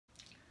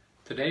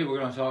Today we're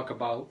going to talk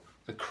about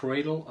the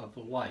cradle of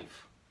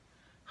life,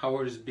 how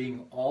it is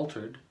being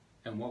altered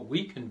and what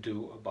we can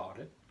do about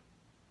it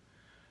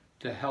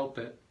to help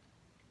it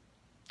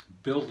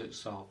build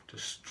itself, to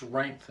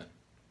strengthen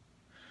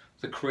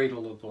the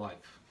cradle of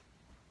life.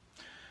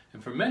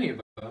 And for many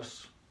of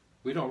us,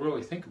 we don't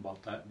really think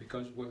about that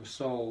because we're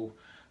so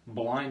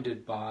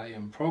blinded by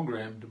and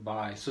programmed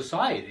by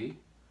society.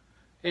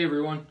 Hey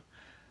everyone,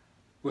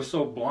 we're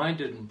so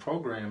blinded and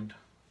programmed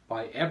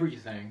by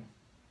everything,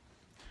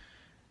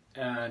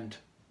 and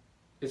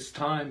it's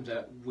time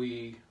that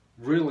we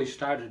really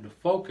started to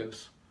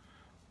focus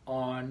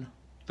on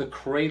the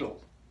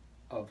cradle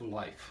of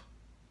life.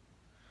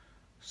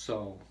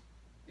 So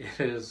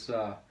it's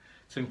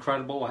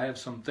incredible. I have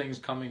some things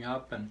coming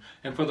up, and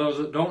for those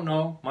that don't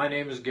know, my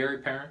name is Gary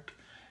Parent,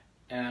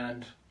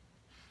 and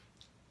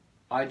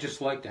I just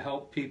like to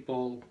help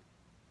people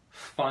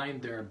find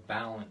their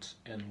balance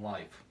in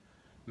life,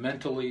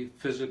 mentally,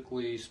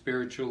 physically,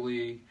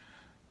 spiritually,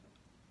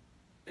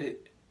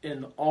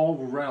 in all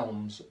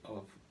realms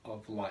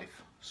of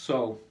life.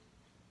 So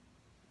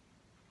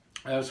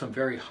I have some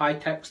very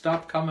high-tech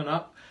stuff coming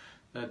up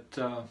that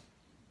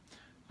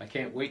I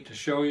can't wait to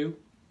show you.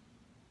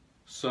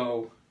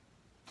 So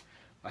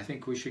I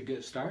think we should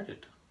get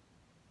started.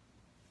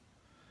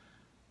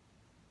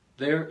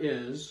 There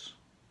is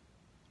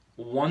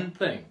one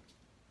thing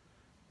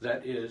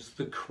that is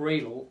the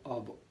cradle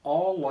of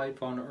all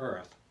life on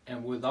earth,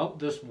 and without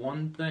this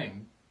one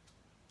thing,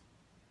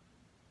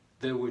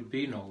 there would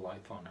be no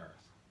life on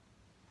earth.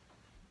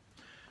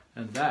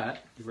 And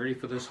that, you ready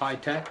for this high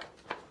tech?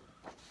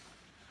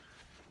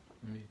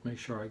 Let me make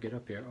sure I get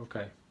up here.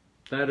 Okay.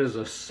 That is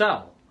a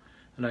cell.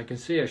 And I can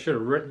see I should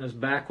have written this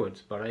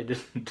backwards, but I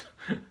didn't.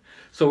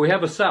 So we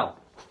have a cell.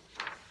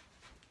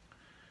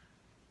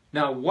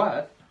 Now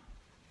what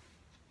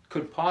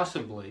could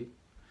possibly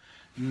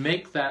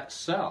make that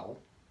cell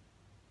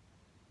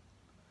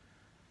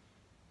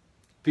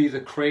be the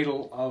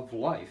cradle of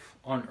life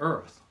on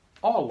earth,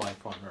 all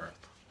life on earth?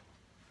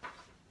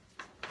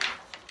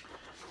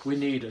 We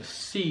need a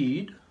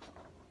seed,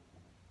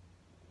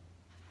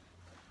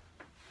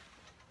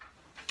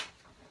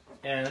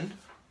 and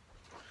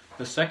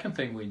the second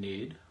thing we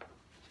need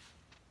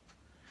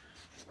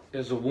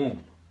is a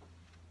womb.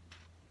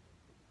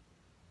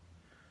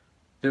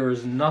 There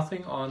is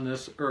nothing on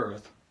this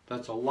earth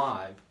that's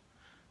alive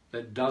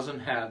that doesn't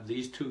have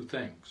these two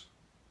things.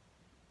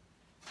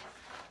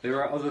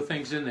 There are other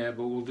things in there,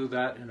 but we'll do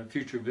that in a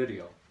future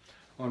video.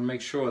 I want to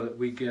make sure that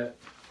we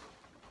get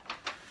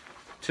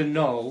to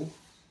know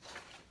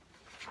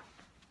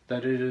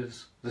that it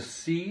is the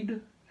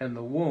seed and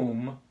the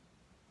womb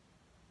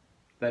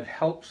that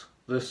helps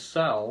the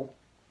cell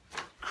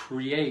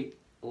create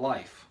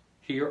life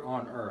here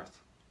on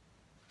earth.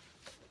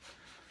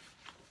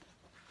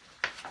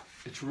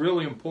 It's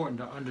really important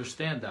to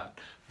understand that.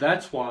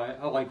 That's why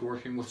I like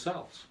working with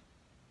cells.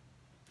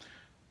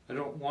 I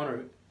don't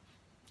want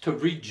to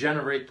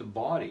regenerate the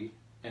body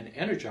and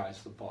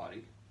energize the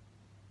body.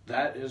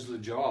 That is the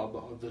job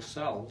of the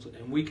cells,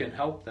 and we can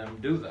help them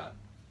do that.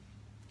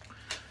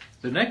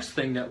 The next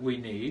thing that we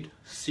need,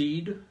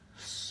 seed,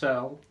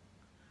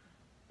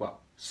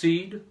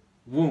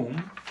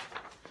 womb,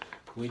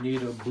 we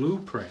need a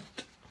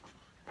blueprint.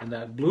 And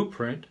that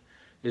blueprint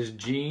is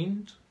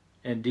genes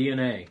and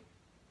DNA.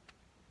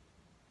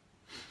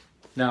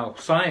 Now,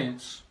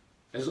 science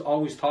is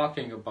always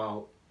talking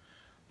about,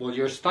 well,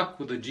 you're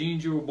stuck with the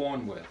genes you were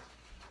born with.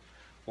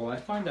 Well, I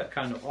find that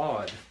kind of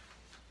odd,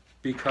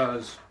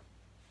 because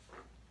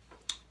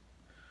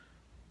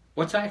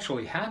what's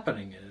actually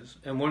happening is,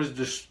 and what is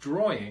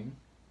destroying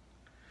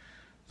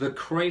the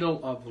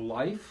cradle of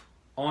life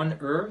on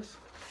earth,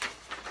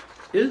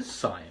 is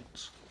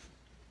science.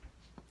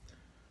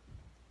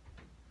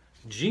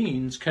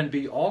 Genes can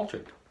be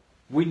altered.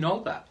 We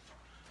know that.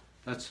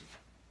 That's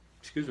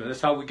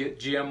how we get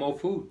GMO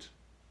foods.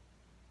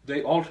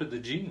 They altered the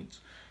genes.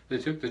 They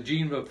took the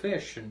gene of a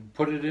fish and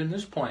put it in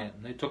this plant,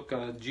 and they took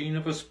a gene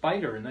of a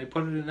spider and they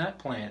put it in that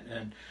plant,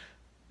 and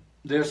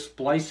they're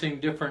splicing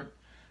different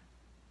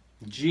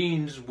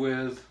genes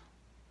with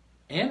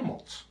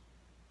animals.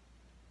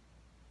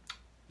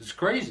 It's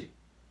crazy.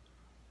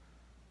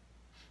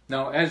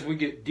 Now, as we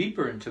get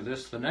deeper into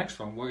this, the next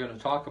one, we're going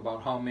to talk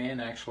about how man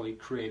actually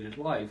created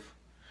life.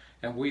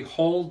 And we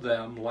hold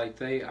them like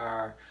they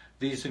are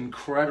these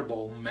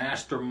incredible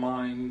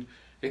mastermind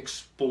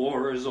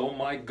explorers. Oh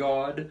my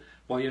God.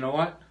 Well, you know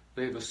what?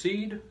 They have a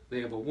seed,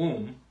 they have a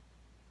womb.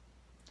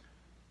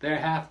 They're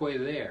halfway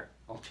there.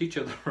 I'll teach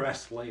you the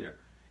rest later.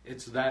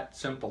 It's that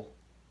simple.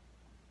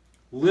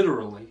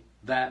 Literally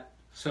that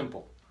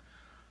simple.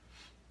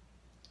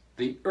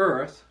 The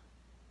earth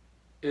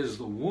is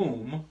the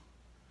womb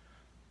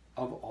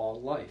of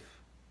all life.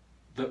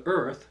 The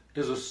earth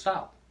is a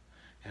cell.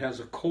 It has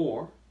a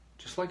core,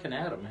 just like an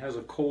atom. It has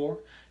a core,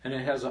 and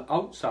it has an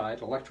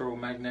outside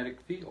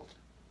electromagnetic field.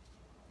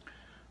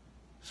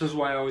 This is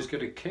why I always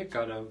get a kick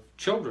out of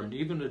children,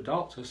 even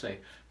adults, who say,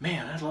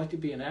 man, I'd like to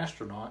be an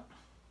astronaut.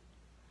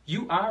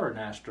 You are an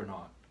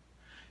astronaut.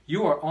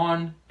 You are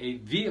on a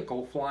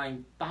vehicle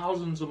flying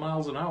thousands of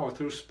miles an hour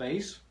through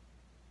space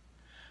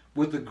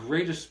with the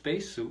greatest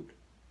spacesuit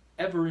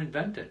ever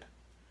invented,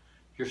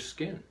 your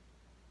skin.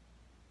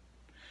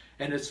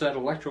 And it's that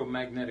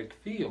electromagnetic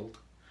field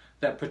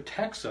that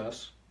protects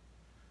us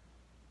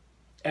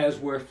as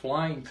we're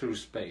flying through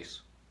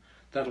space.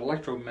 That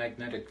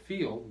electromagnetic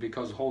field,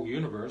 because the whole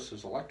universe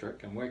is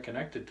electric and we're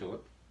connected to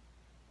it.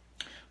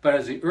 But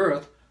as the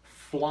Earth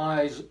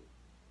flies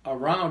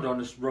around on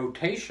its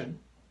rotation,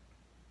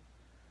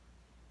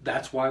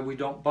 that's why we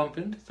don't bump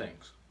into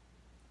things.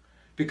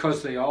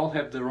 Because they all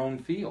have their own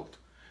field,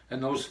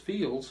 and those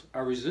fields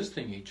are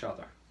resisting each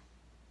other.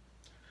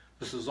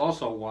 This is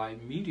also why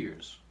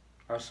meteors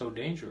are so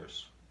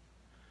dangerous.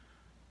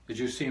 Did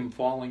you see them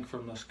falling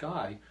from the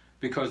sky?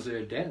 Because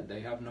they're dead.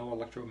 They have no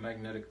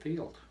electromagnetic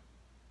field.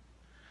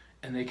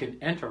 And they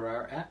can enter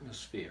our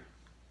atmosphere.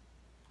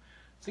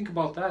 Think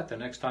about that the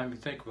next time you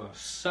think of a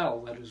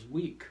cell that is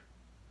weak.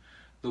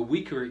 The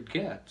weaker it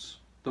gets,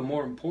 the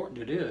more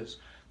important it is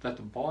that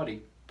the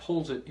body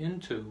pulls it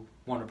into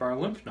one of our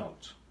lymph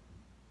nodes.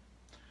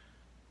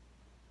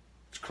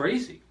 It's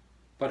crazy,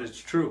 but it's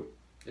true.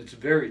 It's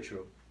very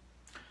true.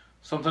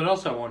 Something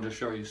else I wanted to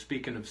show you,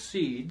 speaking of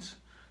seeds,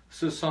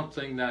 this is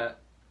something that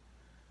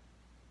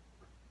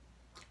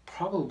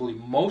probably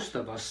most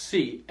of us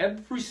see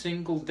every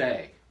single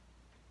day,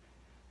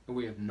 and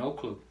we have no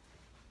clue.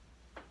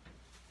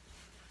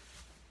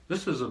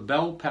 This is a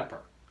bell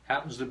pepper.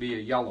 Happens to be a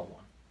yellow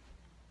one.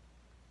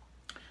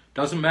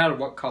 Doesn't matter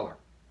what color.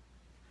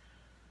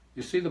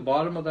 You see the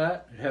bottom of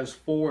that? It has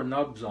 4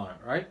 nubs on it,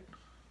 right?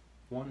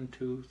 1,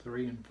 2,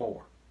 3, and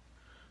 4.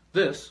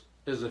 This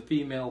is a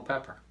female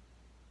pepper.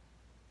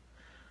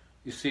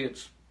 You see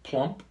it's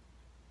plump.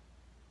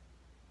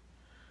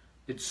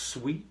 It's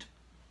sweet.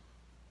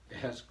 It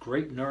has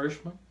great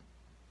nourishment.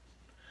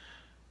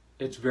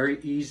 It's very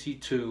easy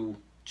to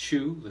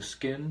chew. The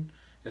skin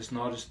is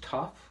not as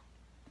tough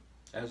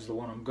as the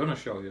one I'm going to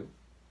show you.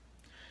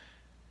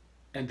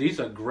 And these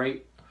are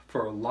great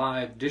for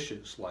live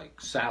dishes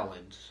like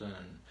salads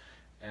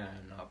and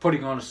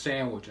putting on a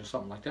sandwich or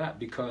something like that,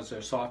 because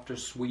they're softer,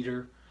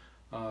 sweeter,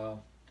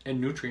 and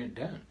nutrient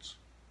dense.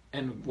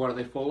 And what are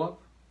they full of?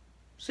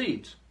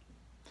 Seeds.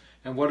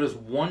 And what does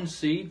one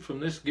seed from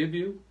this give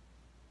you?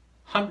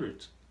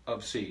 Hundreds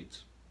of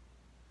seeds.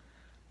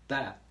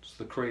 That's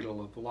the cradle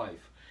of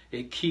life.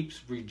 It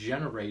keeps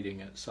regenerating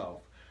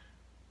itself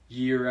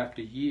year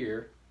after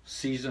year,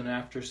 season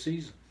after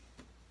season.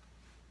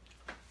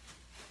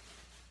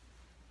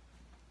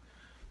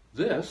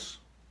 This,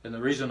 and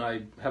the reason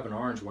I have an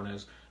orange one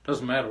is,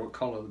 doesn't matter what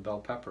color the bell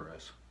pepper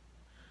is,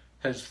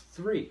 has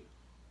 3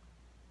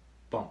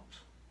 bumps.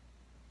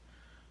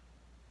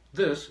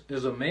 This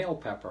is a male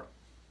pepper,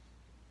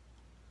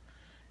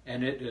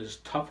 and it is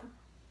tougher,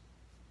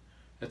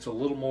 it's a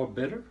little more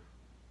bitter,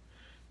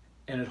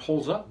 and it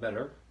holds up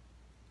better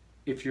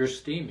if you're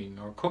steaming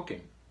or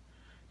cooking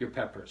your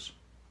peppers.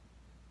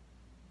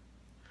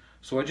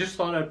 So I just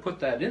thought I'd put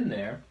that in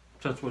there,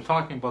 since we're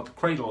talking about the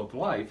cradle of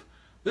life.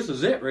 This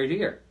is it right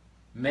here.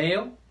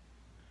 Male,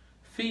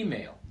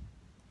 female.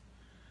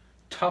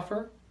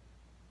 Tougher,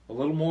 a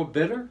little more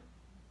bitter,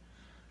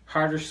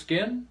 harder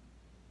skin,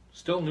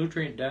 still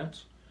nutrient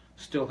dense,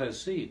 still has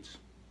seeds.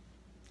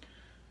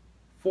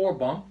 4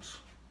 bumps,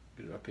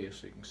 get it up here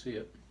so you can see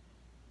it.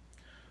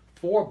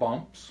 4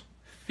 bumps,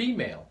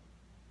 female.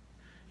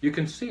 You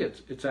can see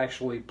it's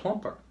actually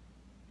plumper.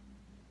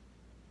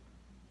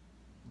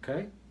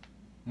 Okay?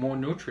 More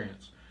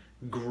nutrients.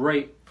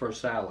 Great for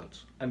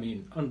salads. I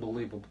mean,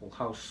 unbelievable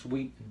how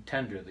sweet and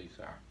tender these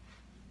are.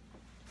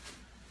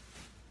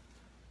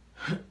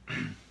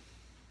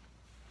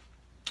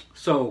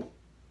 So,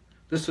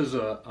 this is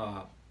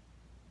a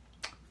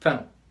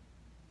fennel.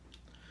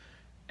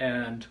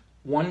 And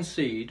one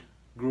seed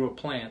grew a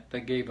plant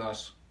that gave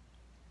us,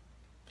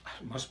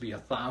 it must be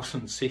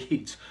 1,000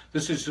 seeds.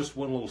 This is just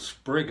one little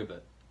sprig of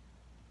it.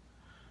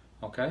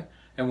 Okay?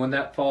 And when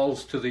that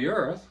falls to the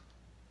earth,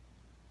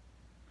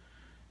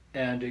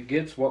 and it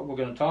gets what we're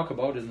going to talk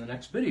about in the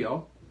next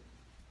video,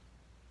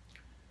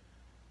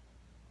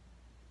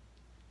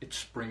 it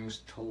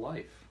springs to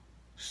life.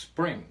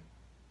 Springs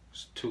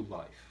to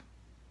life.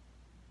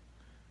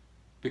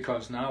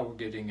 Because now we're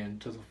getting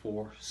into the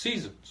 4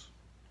 seasons.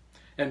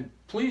 And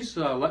please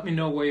let me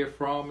know where you're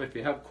from. If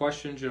you have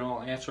questions,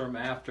 I'll answer them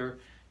after.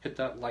 Hit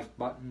that like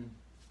button.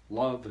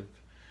 Love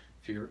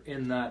if you're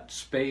in that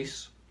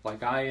space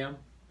like I am.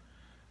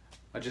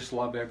 I just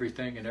love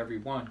everything and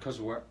everyone, because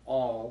we're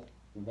all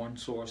one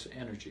source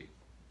energy.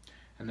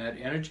 And that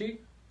energy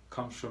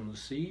comes from the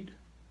seed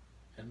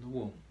and the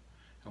womb.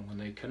 And when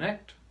they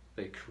connect,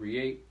 they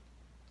create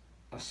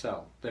a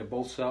cell. They're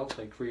both cells,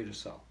 they create a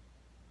cell.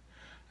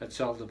 That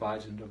cell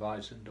divides and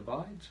divides and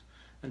divides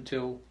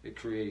until it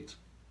creates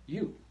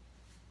you.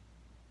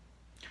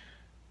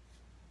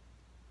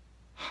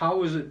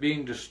 How is it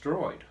being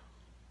destroyed?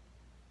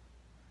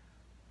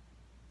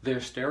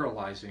 They're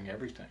sterilizing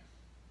everything.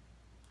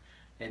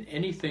 And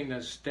anything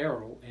that's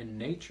sterile in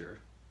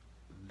nature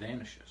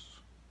vanishes.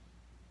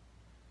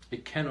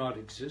 It cannot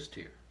exist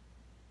here.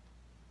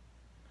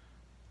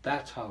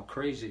 That's how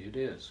crazy it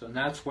is. And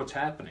that's what's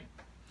happening.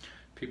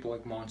 People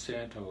like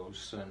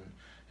Monsanto's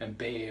and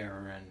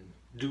Bayer and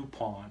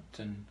DuPont,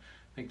 and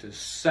I think there's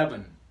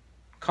 7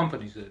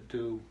 companies that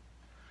do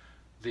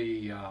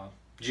the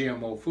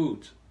GMO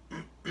foods.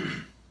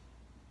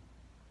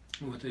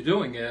 What they're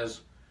doing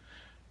is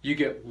you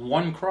get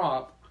one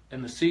crop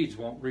and the seeds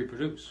won't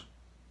reproduce.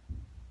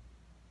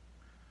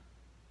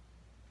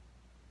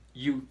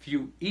 If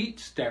you eat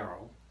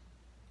sterile,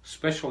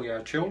 especially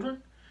our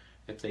children,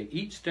 if they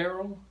eat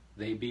sterile,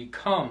 they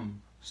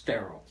become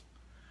sterile.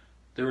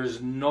 There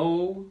is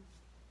no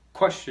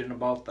question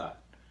about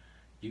that.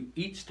 You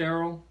eat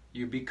sterile,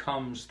 you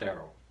become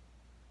sterile.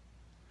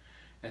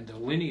 And the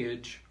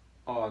lineage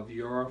of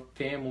your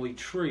family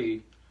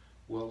tree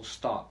will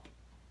stop.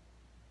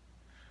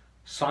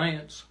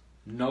 Science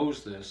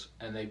knows this,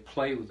 and they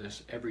play with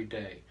this every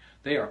day.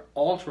 They are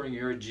altering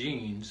your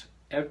genes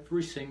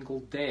every single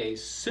day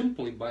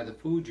simply by the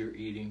food you're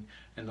eating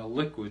and the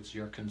liquids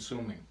you're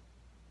consuming.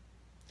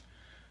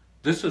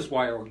 This is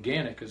why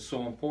organic is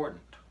so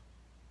important.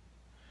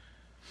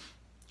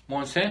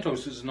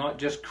 Monsanto's is not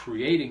just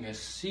creating a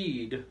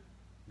seed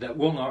that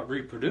will not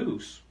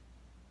reproduce,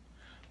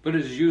 but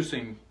is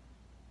using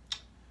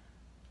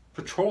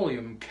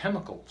petroleum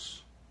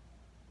chemicals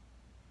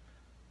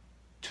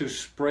to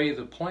spray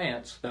the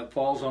plants that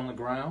falls on the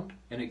ground,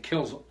 and it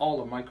kills all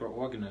the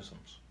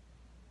microorganisms.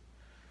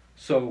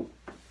 So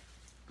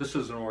this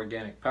is an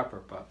organic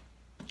pepper, but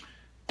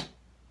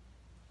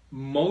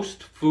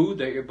most food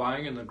that you're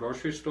buying in the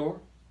grocery store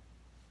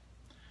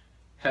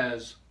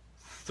has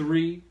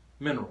 3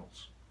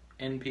 minerals,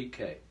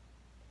 NPK.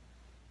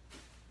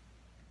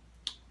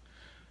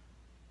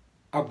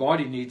 Our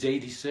body needs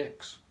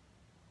 86.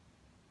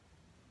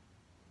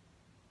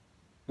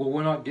 Well,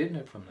 we're not getting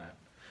it from that.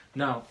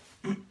 Now,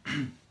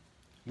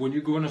 when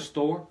you go in a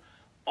store,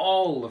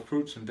 all the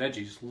fruits and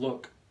veggies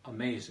look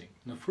amazing.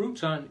 The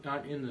fruits aren't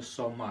in this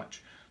so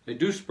much. They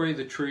do spray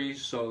the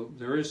trees, so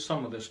there is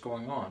some of this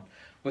going on.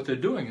 What they're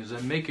doing is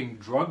they're making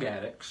drug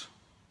addicts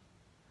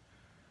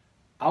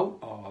out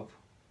of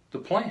the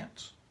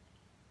plants,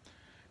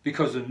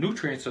 because the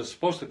nutrients that's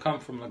supposed to come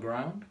from the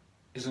ground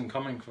isn't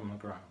coming from the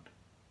ground.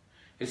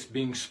 It's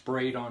being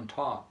sprayed on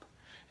top.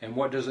 And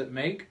what does it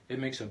make? It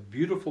makes a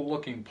beautiful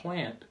looking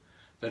plant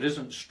that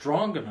isn't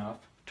strong enough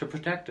to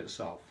protect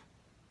itself.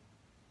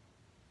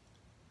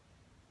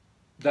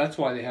 That's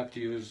why they have to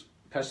use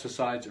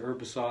pesticides,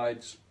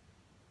 herbicides,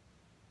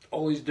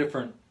 all these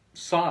different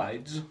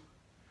sides,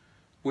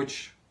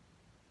 which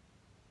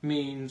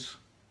means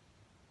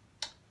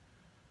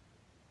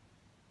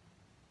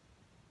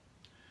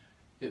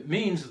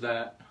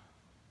that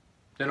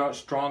they're not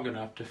strong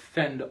enough to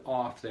fend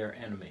off their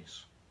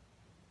enemies.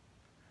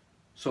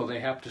 So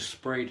they have to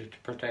spray to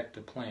protect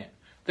the plant.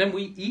 Then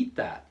we eat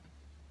that.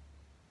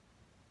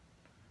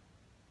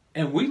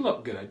 And we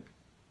look good,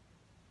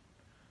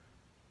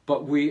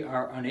 but we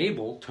are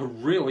unable to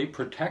really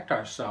protect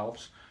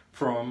ourselves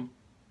from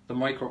the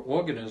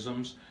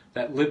microorganisms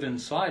that live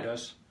inside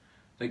us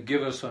that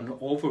give us an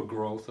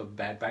overgrowth of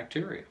bad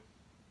bacteria,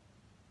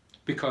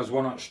 because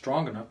we're not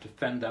strong enough to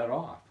fend that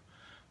off.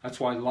 That's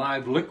why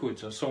live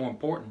liquids are so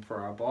important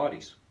for our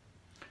bodies.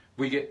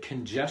 We get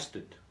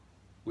congested.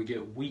 We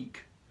get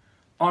weak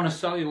on a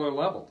cellular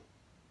level.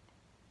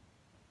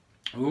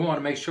 We want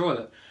to make sure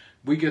that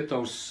we get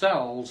those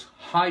cells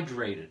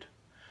hydrated,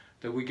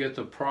 that we get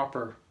the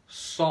proper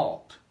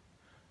salt.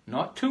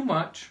 Not too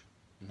much,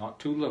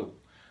 not too little,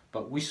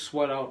 but we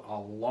sweat out a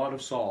lot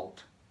of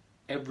salt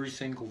every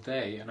single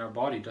day, and our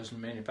body doesn't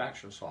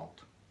manufacture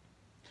salt.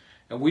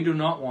 And we do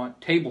not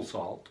want table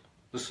salt.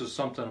 This is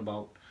something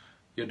about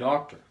your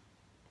doctor.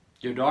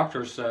 Your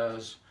doctor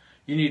says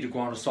you need to go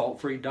on a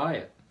salt-free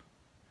diet.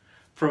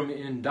 From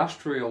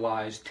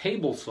industrialized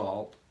table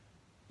salt,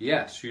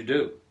 yes, you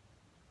do.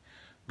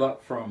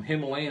 But from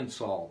Himalayan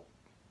salt,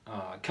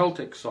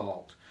 Celtic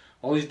salt,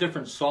 all these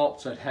different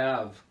salts that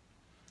have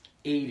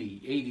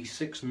 80,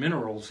 86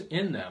 minerals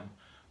in them,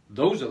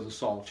 those are the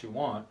salts you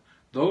want.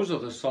 Those are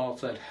the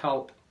salts that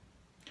help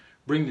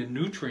bring the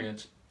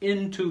nutrients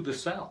into the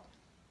cell.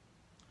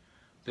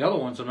 The other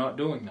ones are not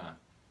doing that.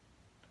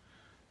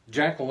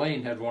 Jack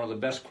LaLanne had one of the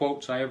best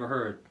quotes I ever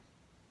heard.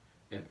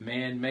 If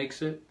man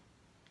makes it,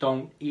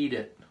 don't eat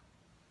it.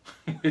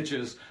 Which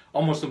is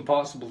almost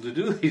impossible to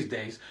do these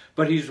days,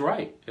 but he's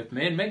right. If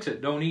man makes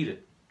it, don't eat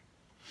it.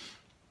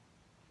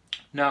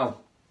 Now,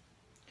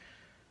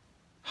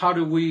 how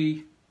do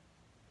we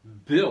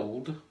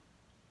build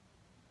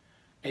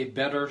a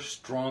better,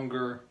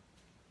 stronger,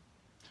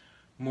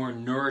 more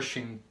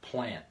nourishing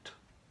plant?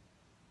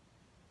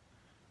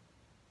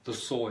 The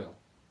soil,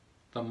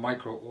 the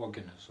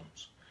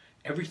microorganisms.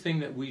 Everything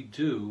that we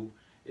do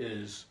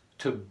is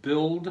to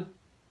build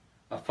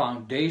a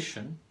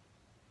foundation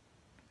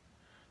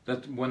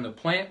that when the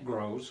plant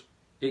grows,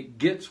 it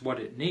gets what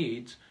it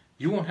needs.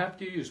 You won't have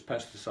to use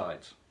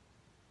pesticides.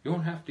 You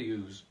won't have to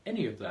use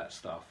any of that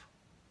stuff,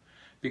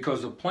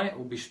 because the plant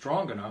will be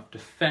strong enough to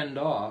fend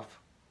off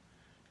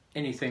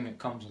anything that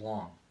comes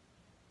along.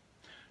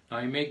 Now,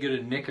 you may get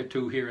a nick or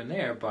two here and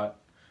there, but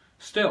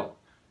still,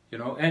 You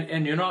know,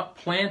 and you're not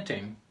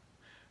planting.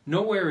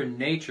 Nowhere in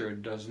nature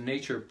does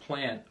nature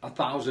plant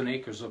 1,000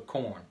 acres of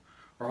corn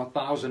or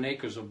 1,000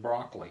 acres of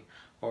broccoli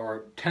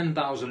or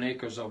 10,000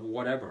 acres of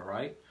whatever,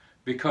 right?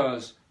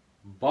 Because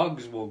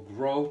bugs will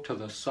grow to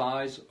the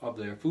size of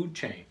their food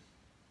chain.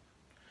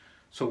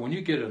 So when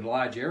you get a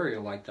large area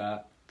like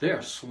that,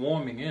 they're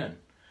swarming in.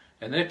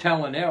 And they're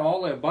telling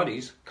all their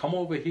buddies, come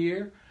over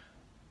here,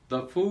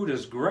 the food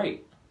is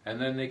great. And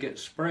then they get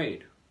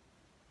sprayed.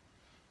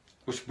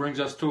 Which brings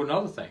us to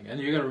another thing. And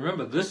you got to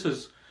remember,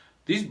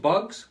 these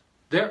bugs,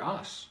 they're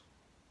us.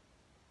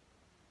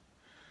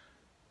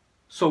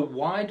 So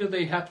why do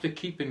they have to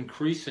keep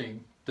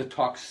increasing the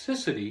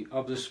toxicity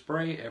of the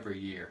spray every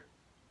year?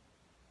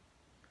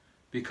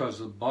 Because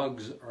the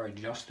bugs are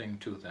adjusting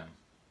to them.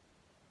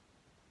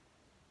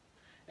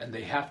 And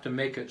they have to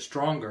make it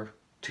stronger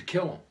to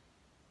kill them.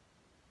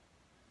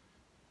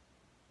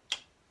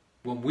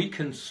 When we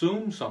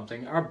consume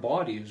something, our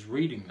body is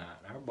reading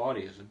that. Our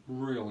body is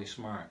really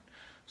smart.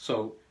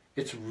 So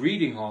it's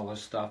reading all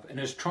this stuff and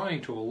it's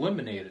trying to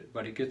eliminate it,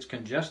 but it gets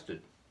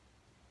congested.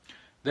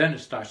 Then it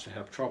starts to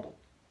have trouble.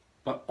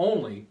 But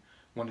only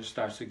when it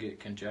starts to get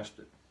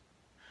congested.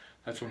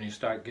 That's when you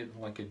start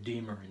getting like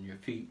edema in your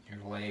feet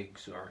and your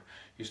legs, or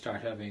you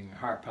start having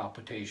heart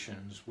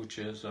palpitations, which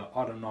is an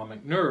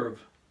autonomic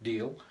nerve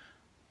deal.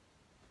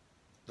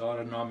 The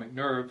autonomic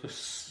nerve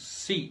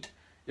seat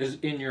is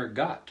in your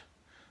gut.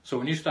 So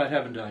when you start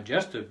having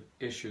digestive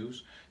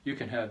issues, you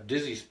can have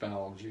dizzy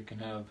spells, you can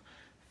have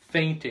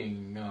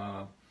fainting,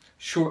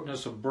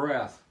 shortness of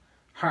breath,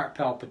 heart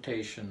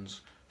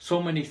palpitations,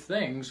 so many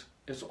things.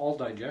 It's all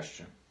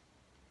digestion.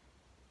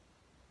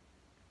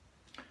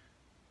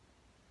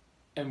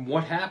 And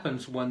what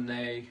happens when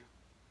they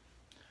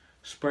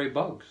spray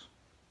bugs?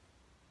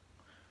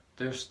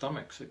 Their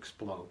stomachs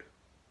explode.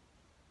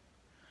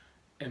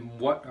 And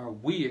what are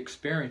we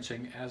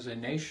experiencing as a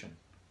nation?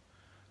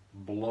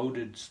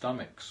 Bloated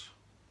stomachs.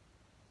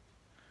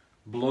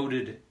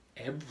 Bloated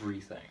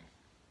everything,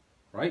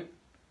 right?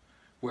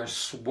 We're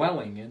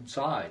swelling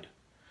inside.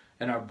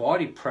 And our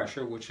body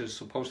pressure, which is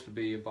supposed to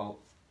be about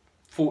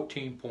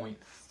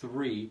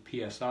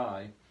 14.3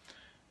 psi,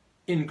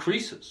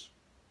 increases.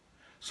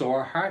 So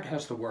our heart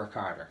has to work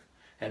harder.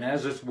 And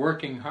as it's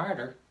working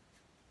harder,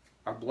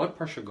 our blood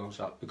pressure goes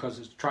up because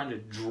it's trying to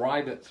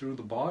drive it through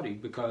the body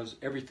because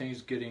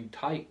everything's getting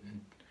tight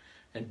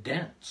and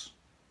dense.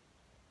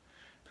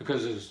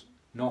 Because there's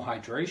no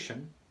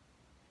hydration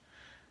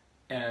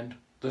and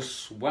the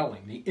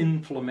swelling, the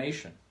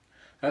inflammation.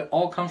 That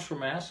all comes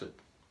from acid.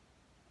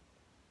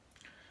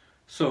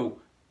 So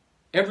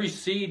every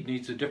seed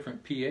needs a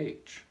different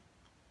pH.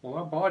 Well,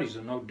 our bodies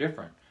are no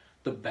different.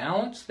 The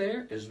balance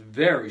there is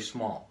very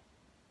small,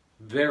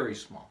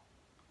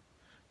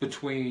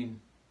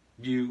 between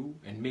you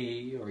and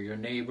me or your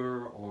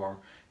neighbor or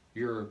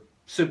your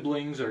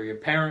siblings or your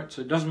parents.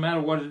 It doesn't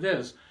matter what it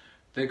is.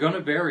 They're going to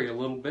vary a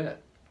little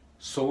bit.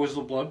 So is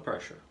the blood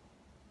pressure.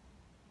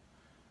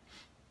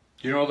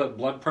 Do you know that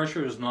blood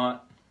pressure is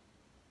not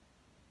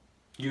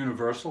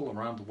universal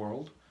around the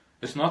world?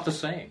 It's not the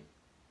same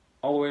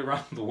all the way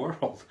around the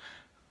world.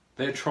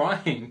 They're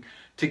trying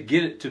to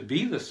get it to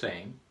be the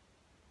same.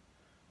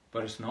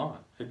 But it's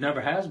not. It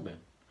never has been.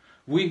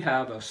 We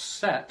have a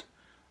set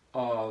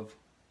of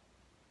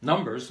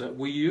numbers that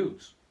we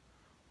use.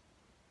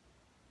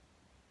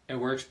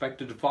 And we're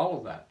expected to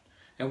follow that.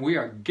 And we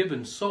are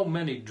given so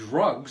many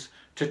drugs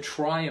to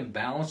try and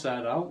balance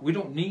that out. We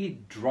don't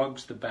need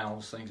drugs to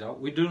balance things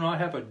out. We do not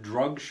have a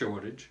drug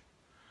shortage.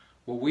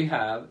 What we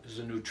have is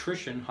a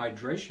nutrition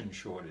hydration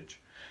shortage.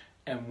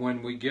 And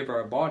when we give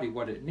our body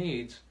what it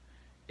needs,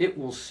 it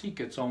will seek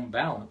its own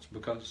balance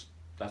because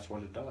that's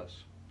what it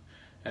does.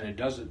 And it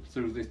does it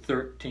through the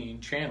 13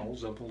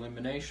 channels of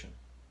elimination.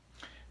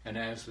 And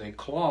as they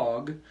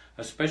clog,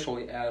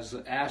 especially as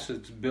the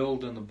acids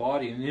build in the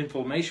body and the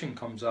inflammation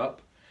comes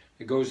up,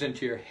 it goes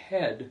into your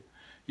head,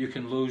 you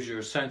can lose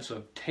your sense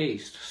of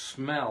taste,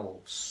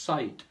 smell,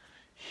 sight,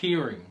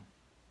 hearing.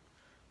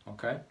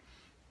 Okay?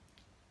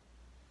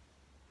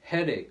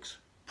 Headaches,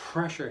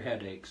 pressure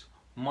headaches,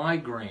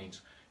 migraines.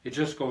 It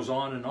just goes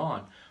on and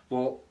on.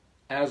 Well,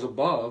 as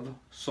above,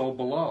 so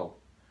below.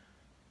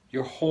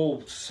 Your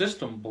whole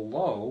system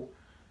below,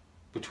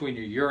 between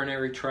your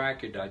urinary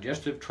tract, your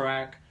digestive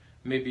tract,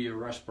 maybe your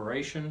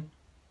respiration,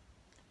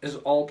 is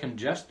all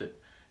congested.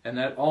 And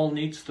that all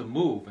needs to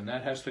move, and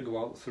that has to go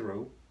out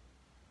through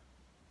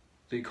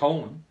the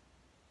colon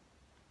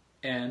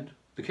and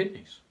the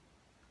kidneys.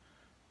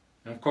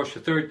 And of course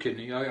your third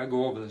kidney, I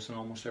go over this in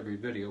almost every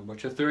video,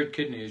 but your third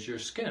kidney is your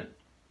skin.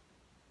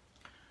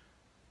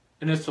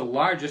 And it's the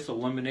largest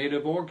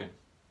eliminative organ.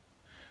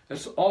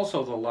 It's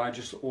also the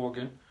largest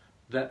organ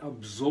that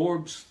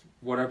absorbs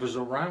whatever's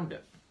around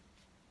it.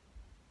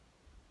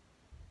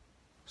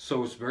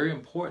 So it's very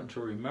important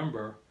to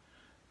remember,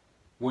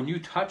 when you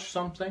touch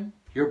something,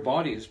 your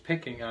body is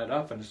picking that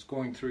up and it's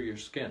going through your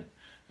skin.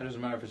 It doesn't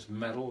matter if it's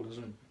metal,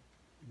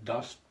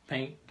 dust,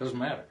 paint, doesn't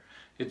matter.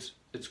 It's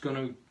going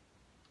to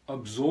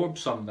absorb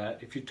some of that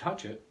if you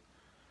touch it.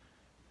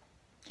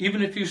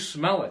 Even if you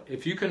smell it,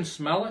 if you can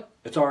smell it,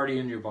 it's already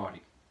in your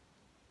body.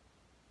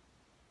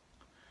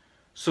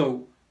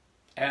 So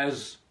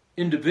as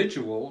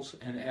individuals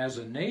and as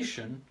a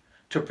nation,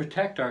 to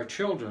protect our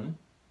children,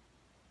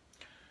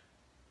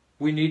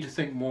 we need to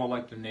think more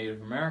like the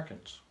Native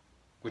Americans,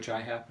 which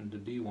I happen to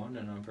be one,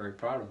 and I'm very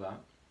proud of that.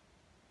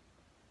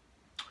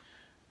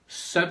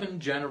 7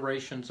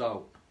 generations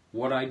out.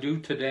 What I do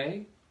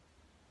today,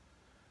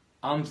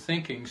 I'm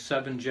thinking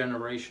 7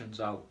 generations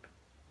out.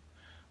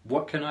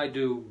 What can I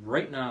do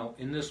right now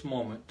in this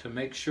moment to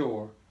make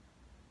sure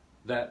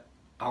that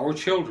our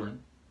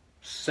children,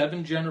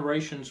 7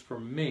 generations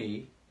from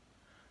me,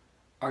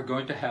 are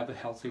going to have a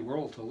healthy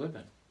world to live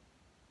in?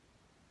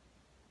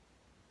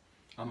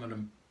 I'm going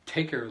to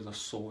take care of the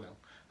soil.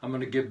 I'm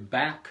going to give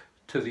back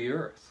to the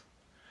earth.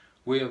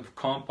 We have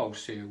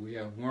compost here. We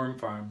have worm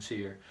farms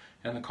here.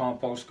 And the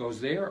compost goes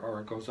there,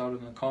 or it goes out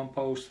in the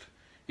compost,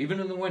 even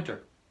in the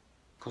winter,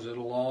 because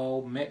it'll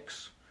all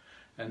mix.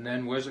 And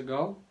then where's it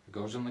go? It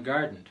goes in the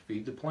garden to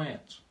feed the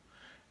plants.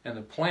 And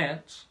the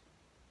plants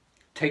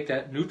take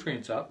that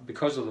nutrients up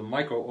because of the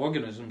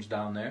microorganisms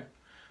down there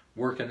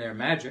working their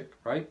magic,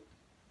 right?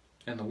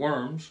 And the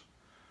worms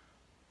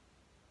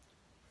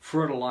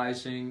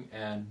fertilizing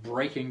and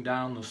breaking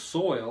down the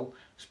soil,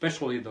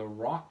 especially the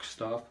rock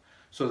stuff,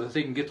 so that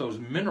they can get those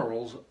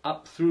minerals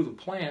up through the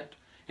plant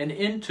and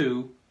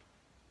into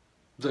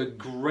the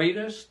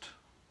greatest,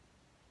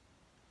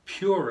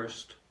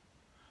 purest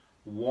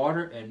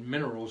water and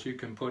minerals you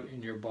can put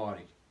in your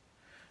body.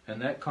 And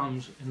that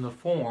comes in the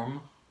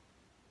form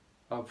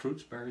of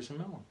fruits, berries, and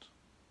melons,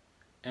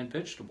 and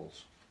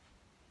vegetables.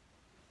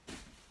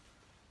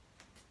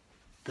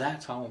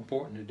 That's how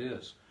important it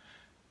is.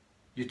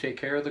 You take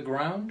care of the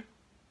ground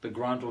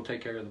will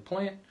take care of the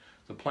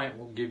plant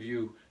will give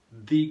you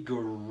the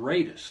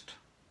greatest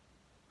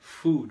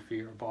food for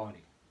your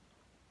body.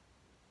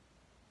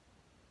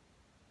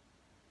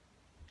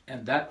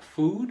 And that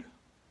food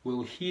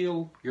will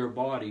heal your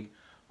body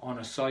on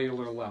a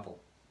cellular level.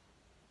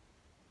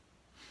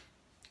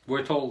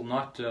 We're told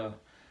not to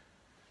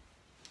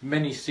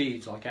many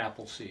seeds like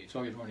apple seeds.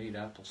 Oh, you don't eat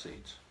apple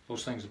seeds.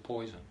 Those things are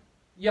poison.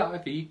 Yeah,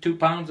 if you eat 2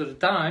 pounds at a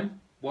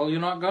time, well,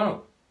 you're not going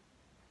to.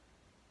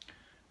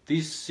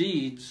 These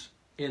seeds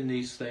in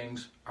these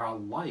things are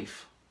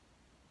life.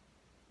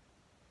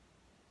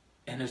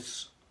 And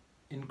it's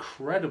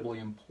incredibly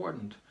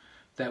important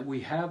that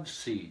we have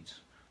seeds,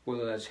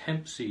 whether that's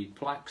hemp seed,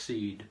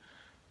 flaxseed,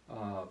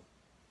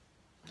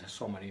 there's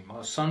so many,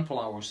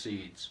 sunflower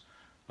seeds.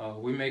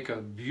 We make a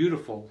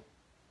beautiful,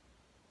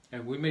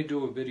 and we may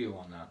do a video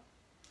on that,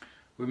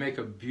 we make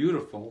a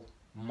beautiful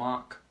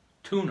mock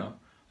tuna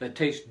that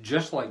tastes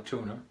just like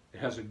tuna. It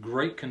has a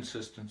great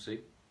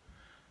consistency,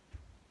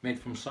 made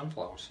from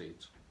sunflower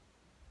seeds.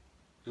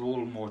 There's a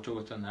little more to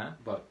it than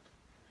that, but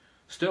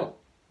still.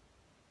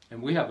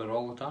 And we have it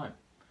all the time.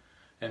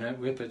 And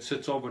if it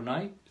sits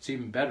overnight, it's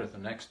even better the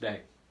next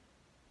day.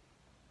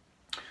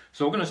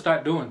 So we're going to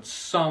start doing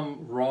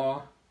some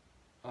raw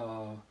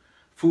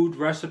food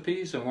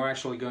recipes, and we're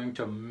actually going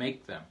to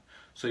make them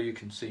so you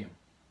can see them.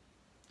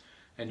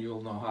 And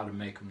you'll know how to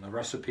make them. The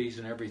recipes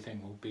and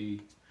everything will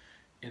be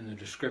in the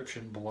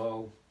description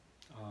below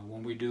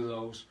when we do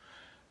those.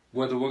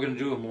 Whether we're going to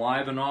do them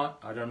live or not,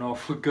 I don't know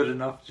if we're good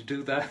enough to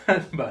do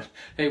that, but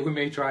hey, we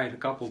may try it a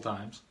couple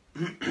times.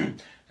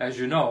 As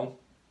you know,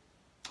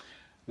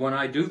 when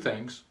I do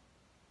things,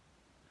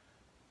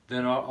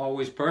 they're not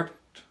always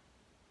perfect.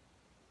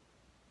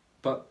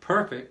 But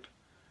perfect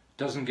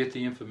doesn't get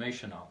the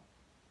information out.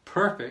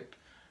 Perfect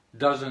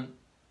doesn't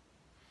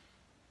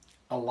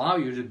allow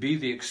you to be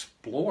the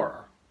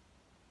explorer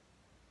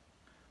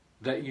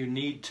that you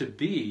need to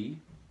be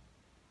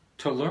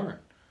to learn.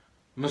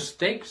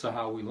 Mistakes are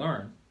how we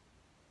learn.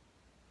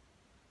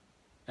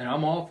 And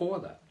I'm all for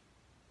that.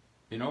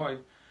 You know,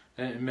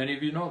 and many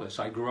of you know this.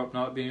 I grew up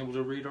not being able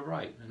to read or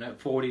write. And at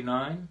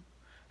 49,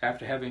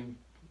 after having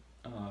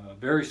a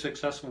very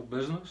successful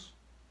business,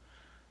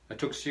 I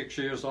took 6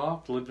 years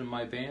off, lived in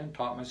my van,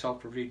 taught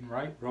myself to read and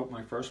write, wrote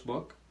my first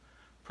book,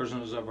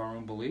 Prisoners of Our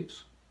Own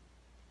Beliefs.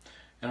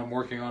 And I'm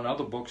working on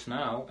other books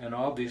now, and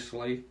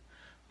obviously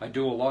I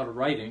do a lot of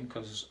writing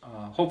because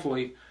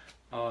hopefully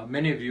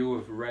many of you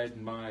have read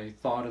my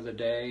Thought of the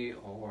Day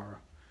or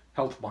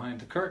Health Behind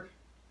the Curtain.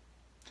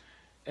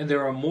 And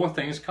there are more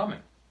things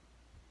coming.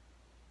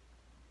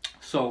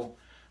 So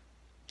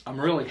I'm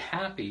really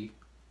happy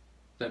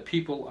that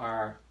people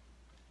are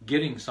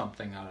getting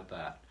something out of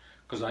that.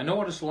 Because I know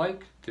what it's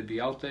like to be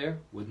out there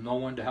with no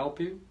one to help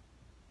you.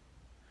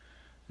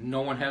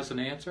 No one has an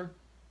answer.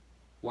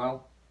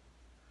 Well,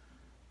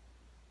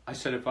 I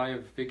said if I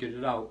ever figured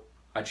it out,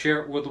 I'd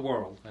share it with the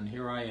world. And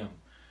here I am,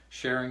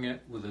 sharing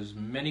it with as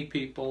many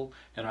people.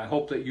 And I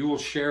hope that you will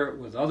share it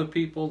with other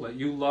people that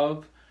you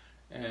love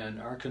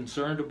and are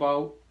concerned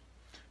about,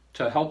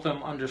 to help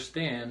them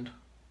understand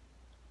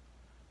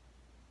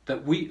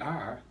that we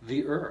are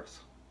the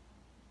earth.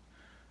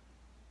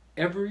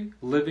 Every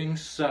living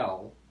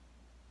cell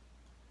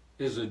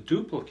is a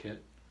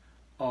duplicate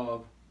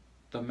of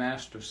the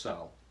master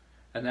cell.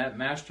 And that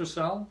master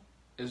cell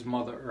is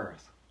Mother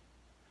Earth.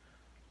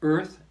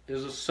 Earth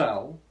is a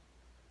cell,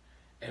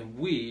 and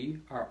we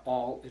are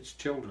all its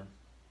children.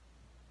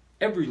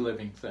 Every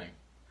living thing.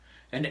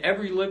 And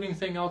every living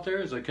thing out there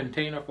is a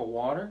container for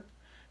water,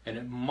 and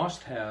it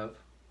must have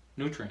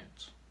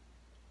nutrients.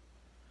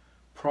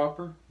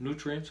 Proper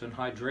nutrients and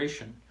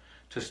hydration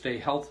to stay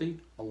healthy,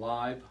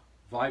 alive,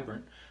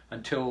 vibrant,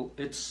 until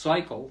its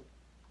cycle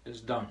is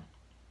done.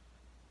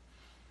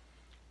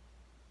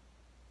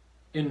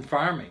 In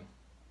farming,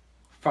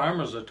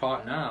 farmers are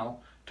taught now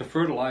to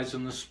fertilize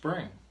in the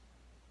spring.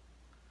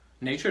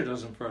 Nature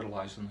doesn't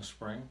fertilize in the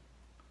spring.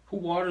 Who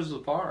waters the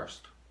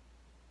forest?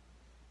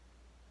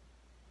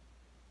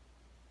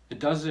 It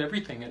does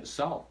everything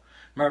itself.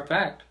 Matter of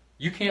fact,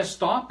 you can't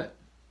stop it.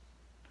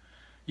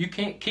 You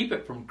can't keep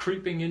it from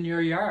creeping in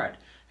your yard.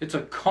 It's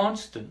a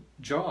constant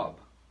job.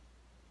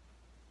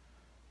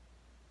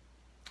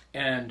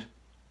 And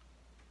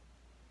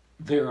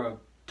there are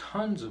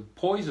tons of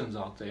poisons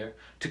out there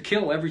to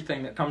kill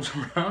everything that comes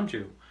around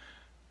you.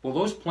 Well,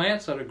 those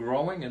plants that are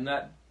growing in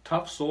that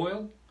tough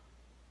soil,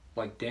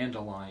 like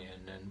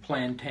dandelion and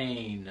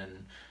plantain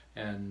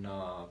and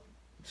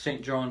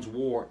St. John's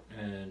wort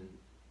and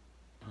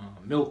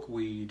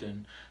milkweed,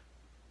 and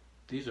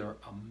these are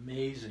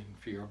amazing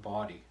for your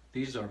body.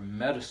 These are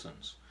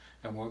medicines,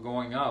 and we're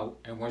going out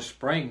and we're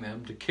spraying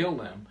them to kill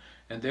them,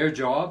 and their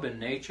job in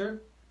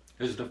nature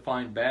is to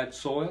find bad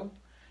soil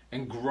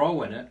and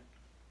grow in it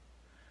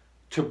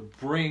to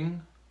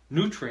bring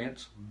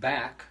nutrients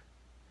back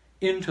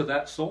into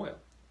that soil.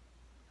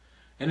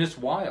 And it's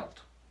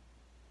wild.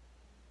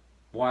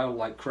 Wild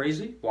like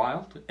crazy,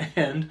 wild,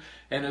 and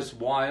it's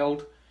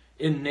wild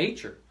in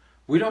nature.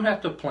 We don't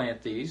have to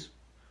plant these.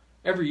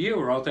 Every year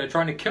we're out there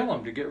trying to kill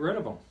them to get rid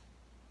of them.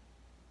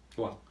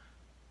 Well,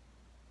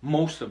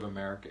 most of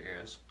America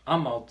is.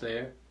 I'm out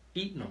there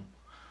eating them.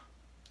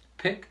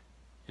 Pick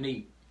and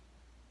eat.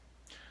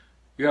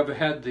 You ever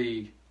had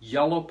the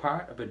yellow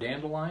part of a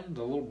dandelion,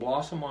 the little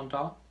blossom on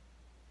top?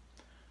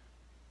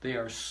 They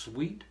are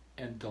sweet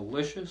and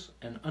delicious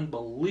and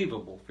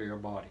unbelievable for your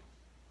body.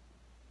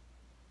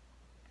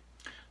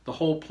 The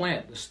whole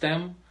plant, the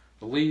stem,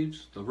 the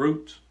leaves, the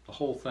roots, the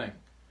whole thing,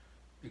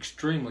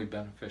 extremely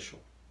beneficial.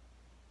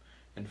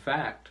 In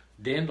fact,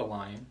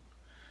 dandelion,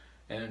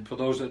 and for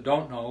those that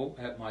don't know,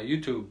 at my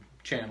YouTube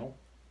channel,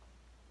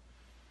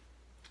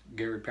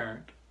 Gary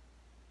Parent,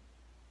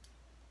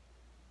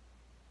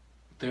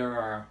 there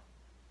are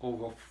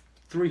over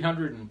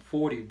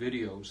 340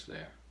 videos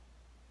there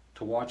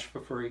to watch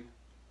for free.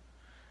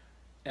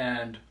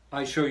 And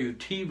I show you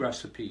tea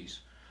recipes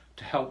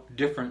to help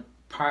different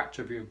parts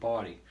of your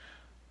body,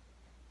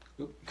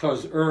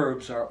 because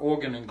herbs are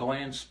organ and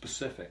gland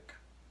specific.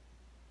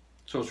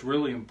 So it's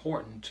really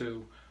important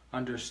to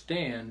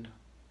understand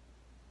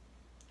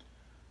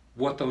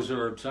what those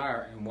herbs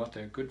are and what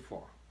they're good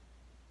for.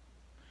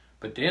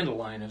 But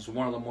dandelion is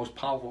one of the most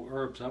powerful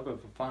herbs I've ever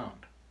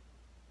found.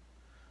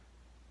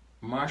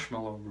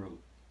 Marshmallow root,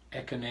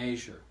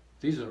 echinacea,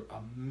 these are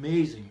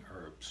amazing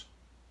herbs.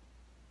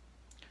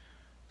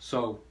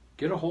 So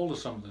get a hold of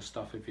some of this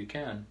stuff if you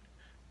can.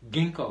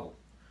 Ginkgo.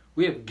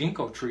 We have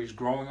ginkgo trees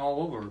growing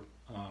all over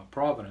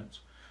Providence.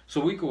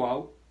 So we go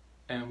out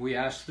and we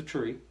ask the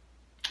tree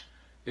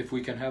if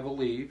we can have a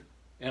leaf,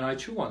 and I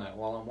chew on that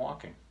while I'm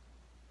walking.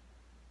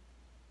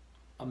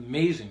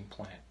 Amazing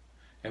plant.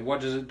 And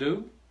what does it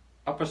do?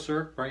 Upper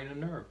circ, brain,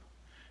 and nerve.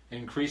 It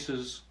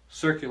increases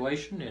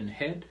circulation in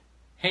head,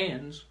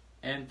 hands,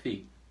 and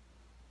feet.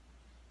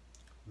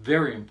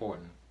 Very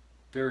important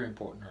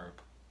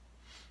herb.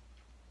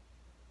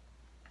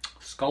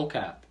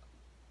 Skullcap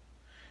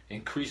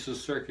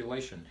increases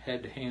circulation,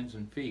 head, hands,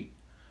 and feet,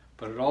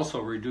 but it also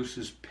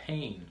reduces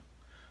pain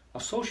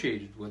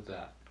associated with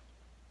that.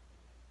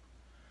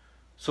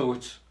 So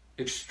it's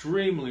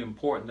extremely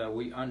important that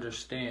we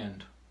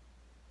understand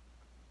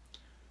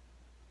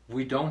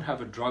we don't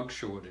have a drug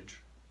shortage,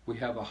 we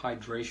have a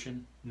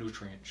hydration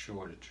nutrient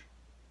shortage.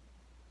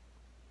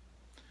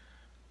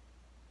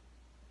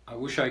 I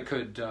wish I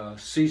could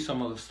see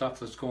some of the stuff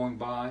that's going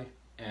by,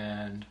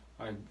 and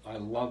I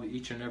love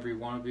each and every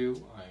one of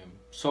you. I am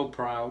so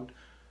proud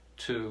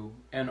to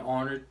and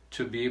honored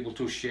to be able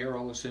to share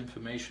all this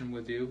information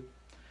with you,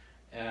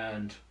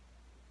 and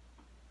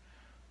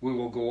we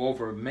will go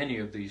over many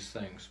of these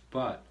things.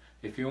 But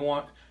if you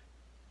want,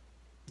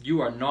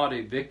 you are not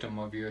a victim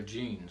of your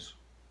genes.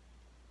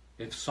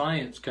 If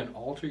science can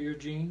alter your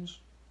genes,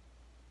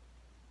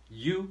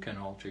 you can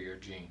alter your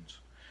genes.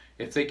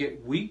 If they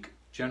get weak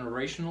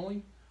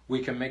generationally, we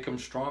can make them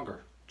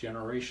stronger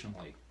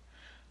generationally.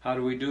 How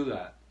do we do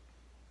that?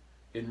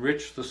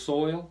 Enrich the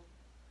soil,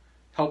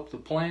 help the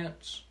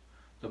plants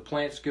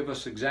give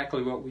us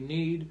exactly what we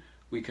need,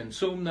 we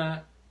consume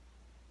that,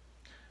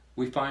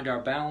 we find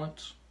our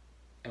balance,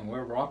 and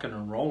we're rocking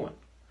and rolling.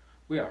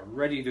 We are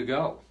ready to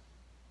go.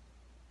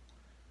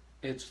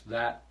 It's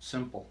that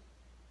simple.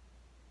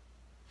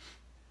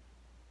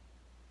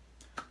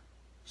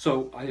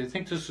 So I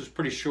think this is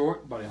pretty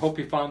short, but I hope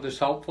you found this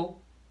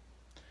helpful.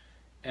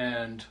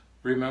 And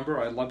remember,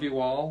 I love you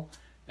all,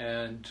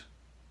 and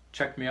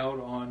check me out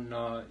on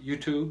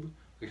YouTube,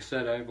 Like I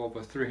said, I have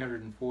over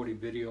 340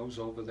 videos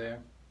over there.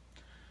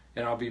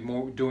 And I'll be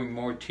doing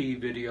more tea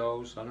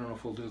videos. I don't know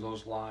if we'll do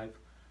those live.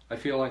 I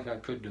feel like I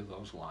could do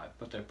those live,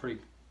 but they're pretty,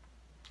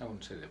 I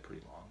wouldn't say they're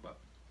pretty long,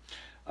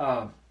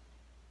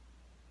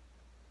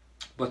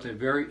 but they're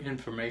very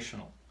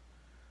informational.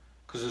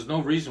 Because there's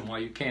no reason why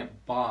you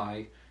can't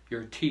buy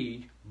your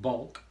tea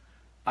bulk.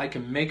 I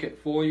can make it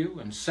for you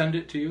and send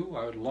it to you.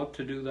 I would love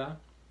to do that.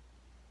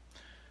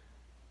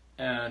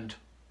 And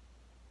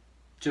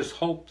just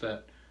hope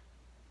that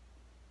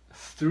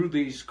through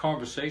these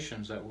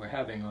conversations that we're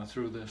having, or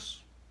through this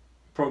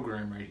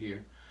program right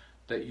here,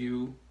 that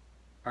you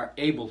are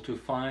able to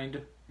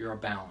find your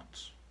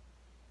balance.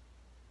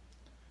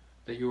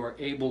 That you are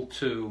able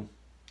to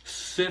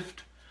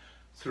sift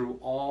through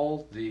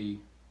all the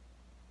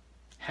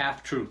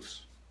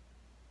half-truths.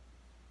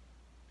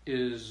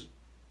 Is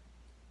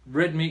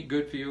red meat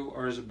good for you,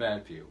 or is it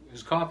bad for you?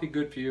 Is coffee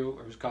good for you,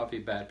 or is coffee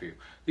bad for you?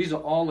 These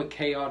are all the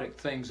chaotic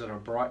things that are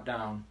brought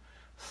down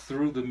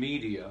through the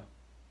media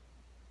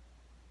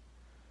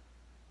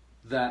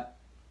that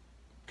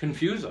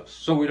confuse us,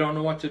 so we don't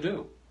know what to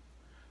do.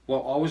 Well,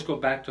 always go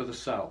back to the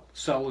cell.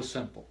 Cell is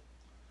simple.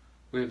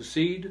 We have a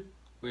seed,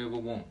 we have a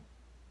womb.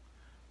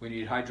 We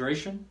need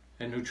hydration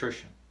and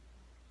nutrition.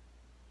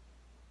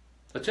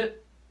 That's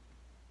it.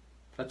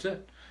 That's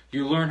it.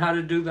 You learn how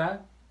to do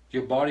that,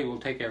 your body will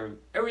take care of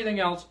everything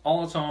else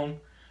all its own.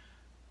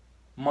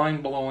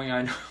 Mind-blowing,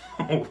 I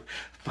know,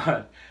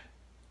 but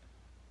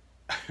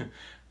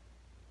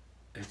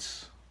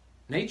it's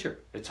nature.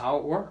 It's how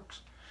it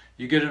works.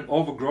 You get an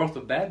overgrowth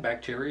of bad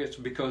bacteria, it's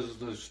because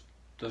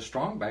the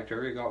strong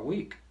bacteria got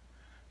weak.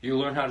 You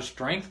learn how to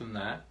strengthen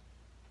that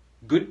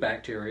good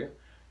bacteria,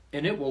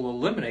 and it will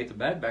eliminate the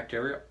bad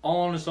bacteria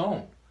all on its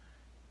own.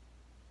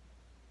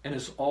 And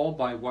it's all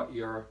by what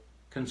you're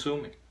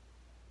consuming.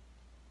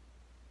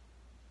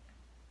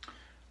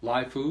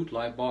 Live food,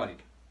 live body.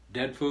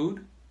 Dead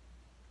food,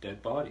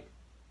 dead body.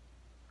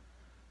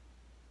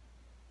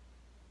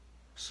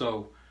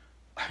 So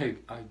I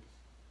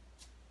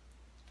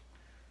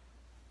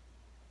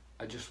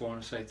just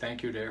want to say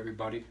thank you to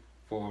everybody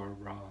for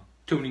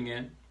tuning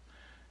in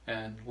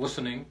and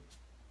listening.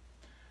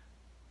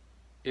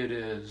 It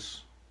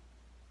is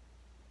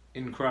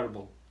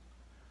incredible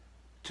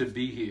to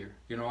be here.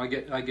 You know,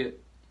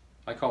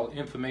 I call it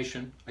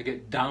information. I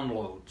get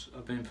downloads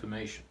of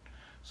information.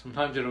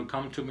 Sometimes it'll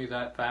come to me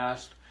that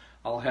fast.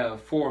 I'll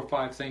have 4 or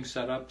 5 things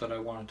set up that I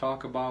want to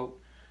talk about,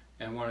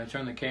 and when I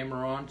turn the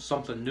camera on,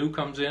 something new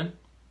comes in,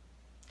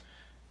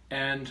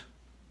 and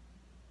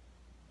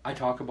I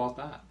talk about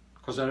that.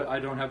 Because I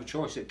don't have a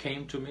choice. It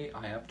came to me,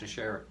 I have to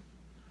share it.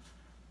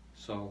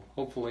 So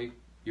hopefully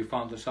you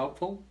found this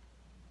helpful.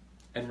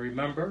 And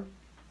remember,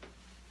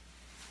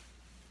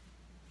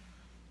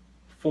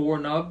 4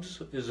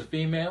 nubs is a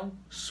female,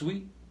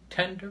 sweet,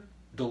 tender,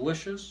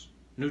 delicious,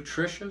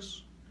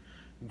 nutritious,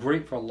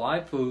 great for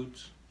live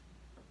foods.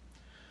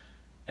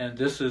 And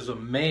this is a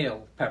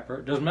male pepper.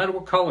 It doesn't matter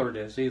what color it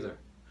is either.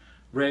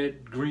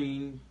 Red,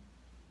 green,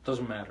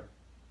 doesn't matter.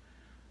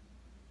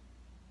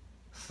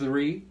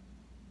 3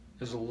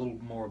 is a little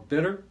more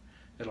bitter.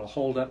 It'll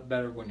hold up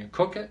better when you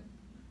cook it.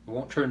 It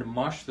won't turn to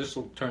mush. This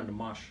will turn to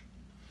mush.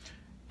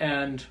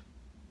 And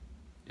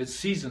it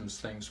seasons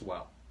things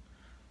well.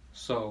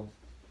 So,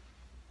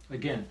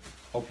 again,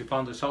 hope you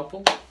found this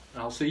helpful.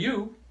 And I'll see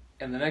you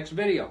in the next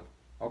video.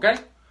 Okay?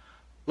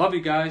 Love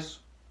you guys.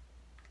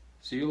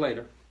 See you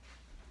later.